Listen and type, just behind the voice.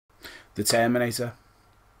The Terminator.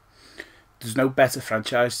 There's no better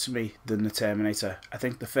franchise to me than The Terminator. I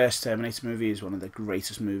think the first Terminator movie is one of the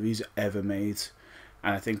greatest movies ever made.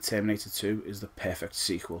 And I think Terminator 2 is the perfect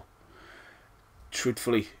sequel.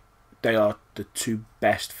 Truthfully, they are the two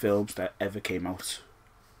best films that ever came out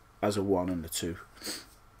as a 1 and a 2.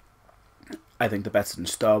 I think they're better than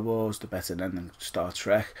Star Wars, they're better than Star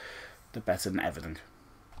Trek, they're better than everything.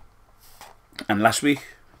 And last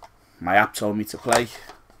week, my app told me to play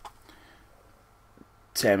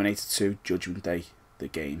Terminator 2 Judgement Day, the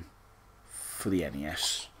game, for the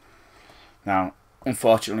NES. Now,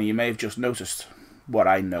 unfortunately, you may have just noticed what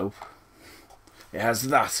I know. It has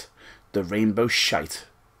the rainbow shite,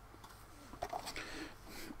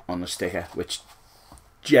 on the sticker, which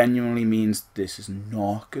genuinely means this is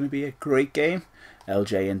not going to be a great game.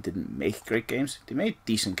 LJN didn't make great games. They made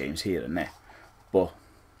decent games here and there, but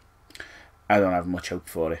I don't have much hope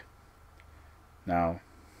for it. Now,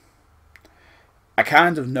 I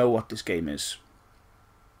kind of know what this game is.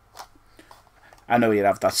 I know you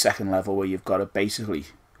have that second level where you've got to basically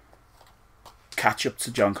catch up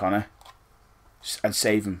to John Connor and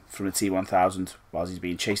save him from the T-1000 while he's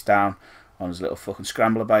being chased down on his little fucking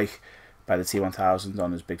scrambler bike by the T-1000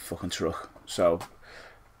 on his big fucking truck. So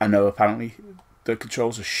I know apparently the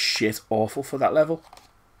controls are shit awful for that level.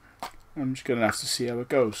 I'm just gonna have to see how it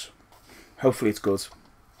goes. Hopefully it's good,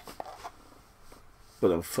 but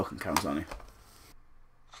no fucking count on it.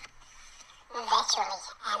 Virtually,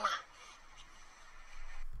 Emma.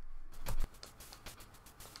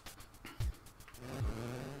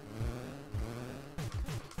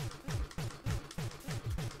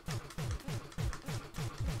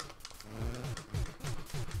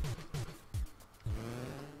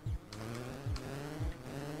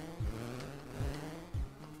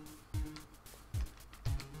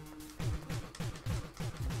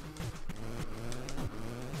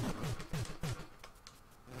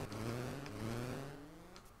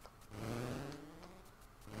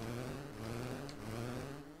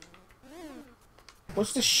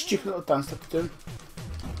 What's this stupid little dance that they're doing?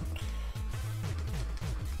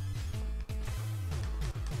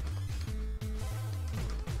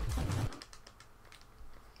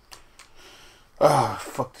 Oh,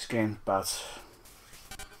 fuck this game, bad.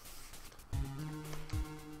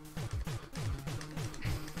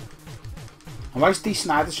 And why is D.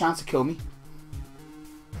 Snyder trying to kill me?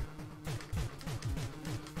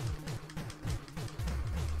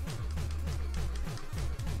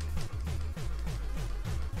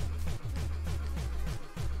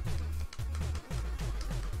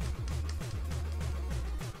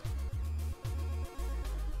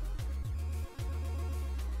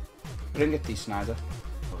 Bring it, D. Snyder.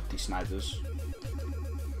 Or D. Snyders.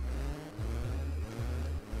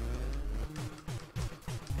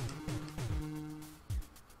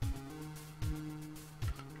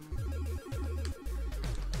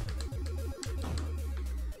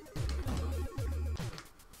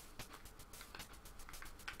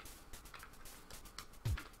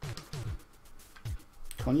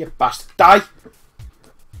 Come on, you bastard. Die!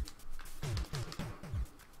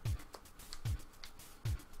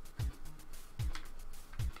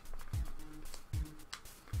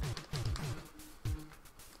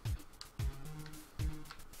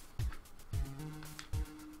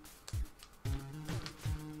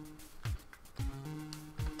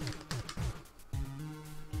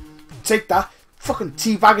 Take that. Fucking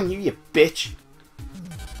teabagging you, you bitch.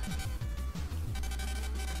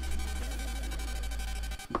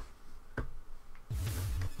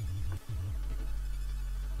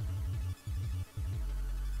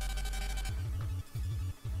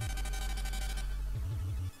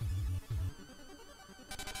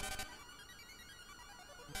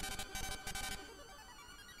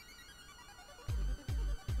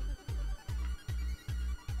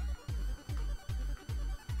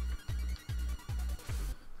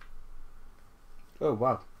 Oh,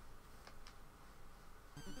 wow.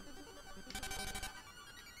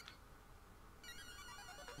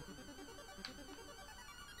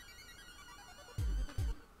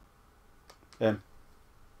 Um.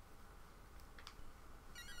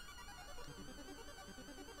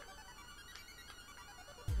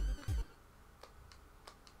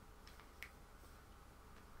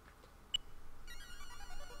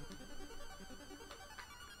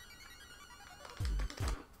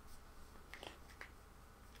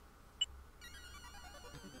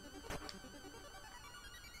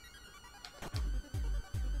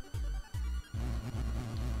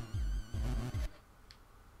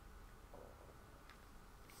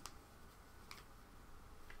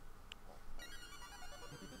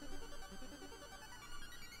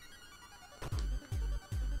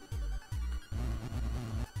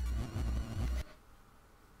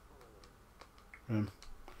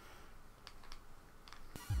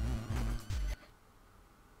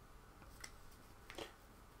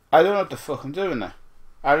 I don't know what the fuck I'm doing there.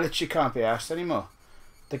 I literally can't be asked anymore.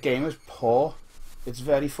 The game is poor. It's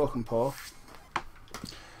very fucking poor.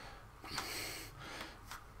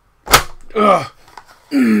 Ugh.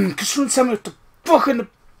 Can someone tell me what the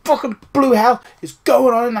fucking blue hell is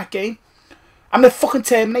going on in that game? I'm the fucking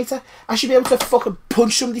Terminator. I should be able to fucking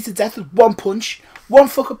punch somebody to death with one punch. One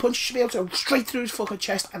fucking punch. You should be able to go straight through his fucking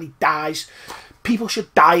chest and he dies. People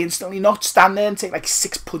should die instantly, not stand there and take like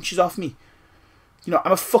 6 punches off me. You know,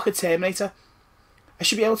 I'm a fucking Terminator. I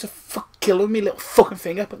should be able to kill him with my little fucking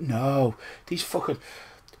finger, but no. These fucking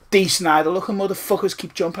D. Snyder looking motherfuckers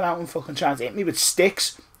keep jumping out and fucking trying to hit me with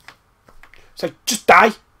sticks. It's like, just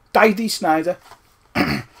die. Die, D. Snyder.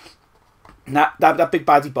 that big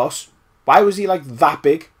baddie boss. Why was he like that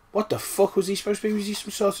big? What the fuck was he supposed to be? Was he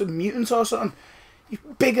some sort of mutant or something? He's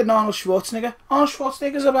bigger than Arnold Schwarzenegger. Arnold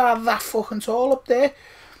Schwarzenegger's about that fucking tall up there.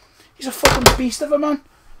 He's a fucking beast of a man.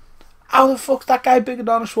 How the fuck's that guy bigger than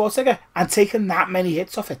Arnold Schwarzenegger and taking that many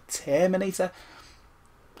hits off a Terminator?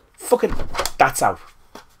 Fucking, that's how.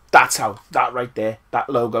 That right there, that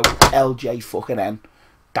logo, LJ fucking N.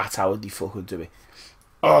 That's how they fucking do it.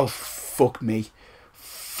 Oh, fuck me.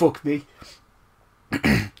 Fuck me.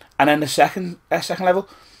 And then the second level,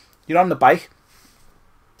 you're on the bike.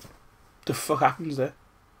 The fuck happens there?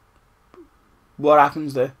 What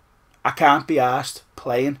happens there? I can't be arsed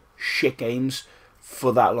playing shit games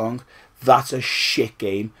for that long. That's a shit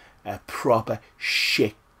game. A proper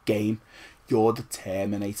shit game. You're the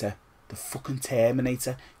Terminator. The fucking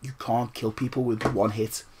Terminator. You can't kill people with one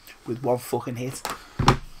hit. With one fucking hit.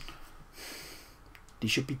 They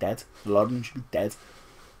should be dead. A lot of them should be dead.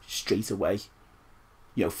 Straight away.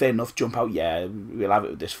 You know, fair enough, jump out, yeah, we'll have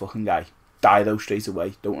it with this fucking guy. Die though straight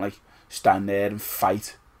away. Don't like stand there and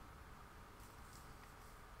fight.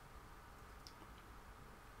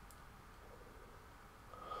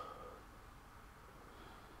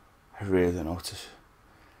 I really don't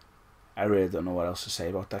know what else to say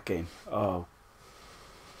about that game. Oh,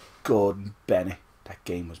 Gordon Bennett. That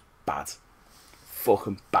game was bad.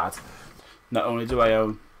 Fucking bad. Not only do I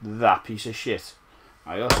own that piece of shit,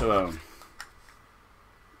 I also own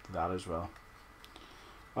that as well.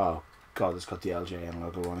 Oh god, it's got the LJN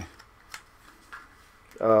logo on it.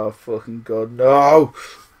 Oh fucking god, no!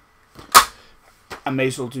 I may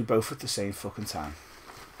as well do both at the same fucking time.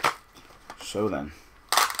 So then.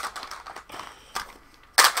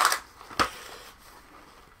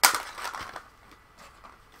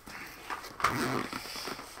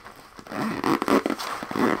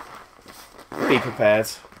 Be prepared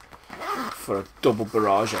for a double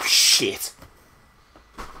barrage of shit.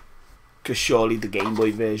 Because surely the Game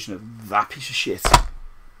Boy version of that piece of shit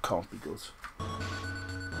can't be good.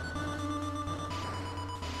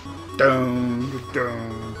 Dun,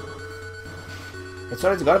 dun. It's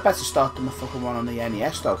already got a better start than the fucking one on the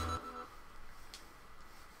NES though.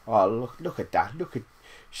 Oh look at that. Look at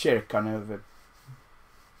Sherry Connor with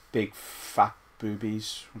big fat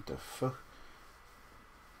boobies. What the fuck?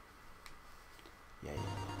 Yeah.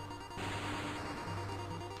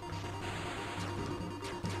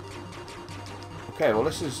 Okay, well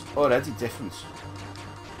this is already different.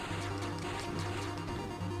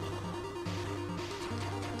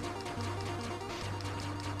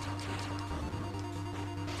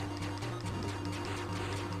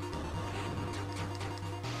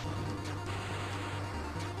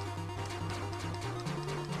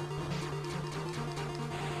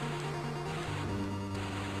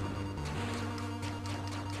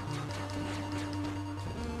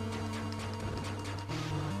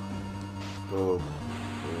 Oh.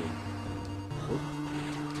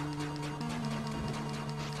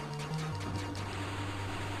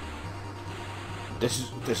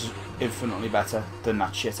 This is infinitely better than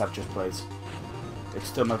that shit I've just played. It's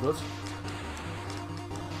still not good.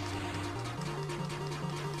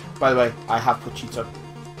 By the way, I have put cheats up.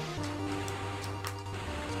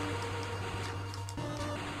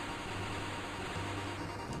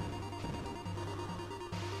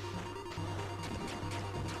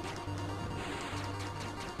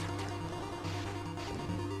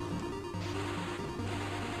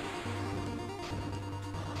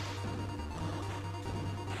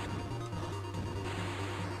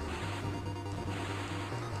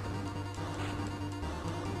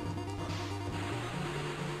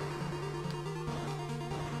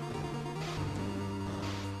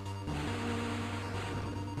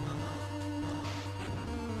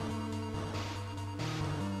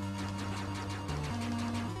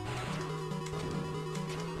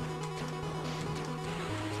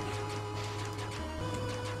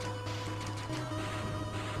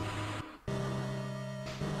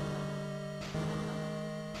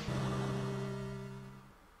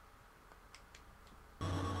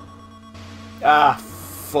 Ah,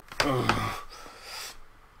 fuck.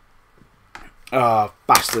 Oh,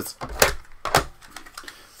 bastard.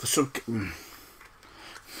 For some...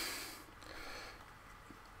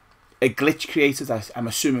 A glitch created, I'm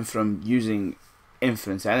assuming from using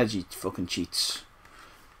infinite energy fucking cheats,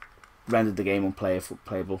 rendered the game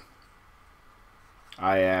unplayable.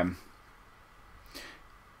 I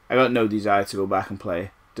got no desire to go back and play.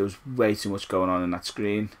 There was way too much going on in that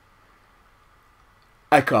screen.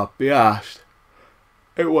 I can't be arsed.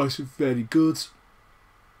 It wasn't very good.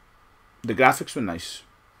 The graphics were nice.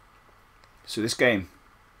 So this game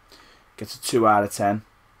gets a 2 out of 10,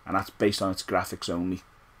 and that's based on its graphics only.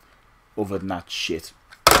 Other than that shit,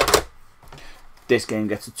 this game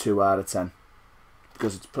gets a 2 out of 10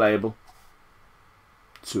 because it's playable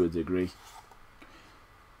to a degree.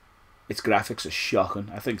 Its graphics are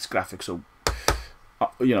shocking. I think its graphics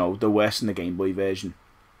are, you know, the worst in the Game Boy version.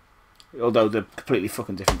 Although they're completely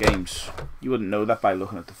fucking different games. You wouldn't know that by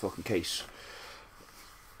looking at the fucking case.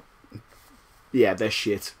 Yeah, they're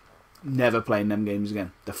shit. Never playing them games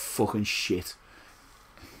again. They're fucking shit.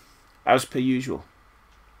 As per usual,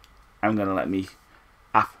 I'm going to let me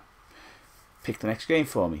app pick the next game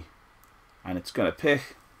for me. And it's going to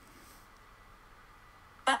pick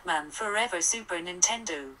Batman Forever Super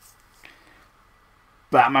Nintendo.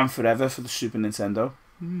 Batman Forever for the Super Nintendo.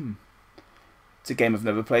 It's a game I've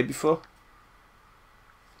never played before.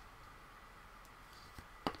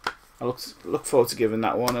 I look forward to giving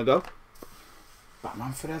that one a go.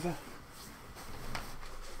 Batman Forever.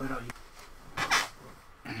 Where are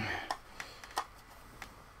you?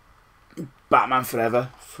 Batman Forever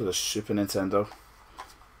for the Super Nintendo.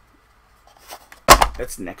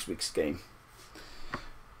 That's next week's game.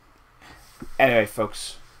 Anyway,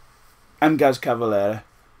 folks, I'm Gazz Cavalera.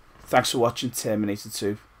 Thanks for watching Terminator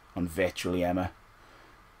 2 on Virtually Emma.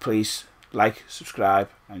 Please like, subscribe,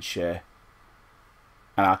 and share.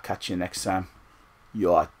 And I'll catch you next time.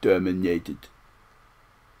 You are terminated.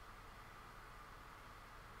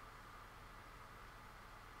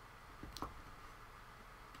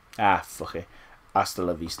 Ah, fuck it. Hasta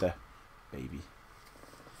la vista, baby.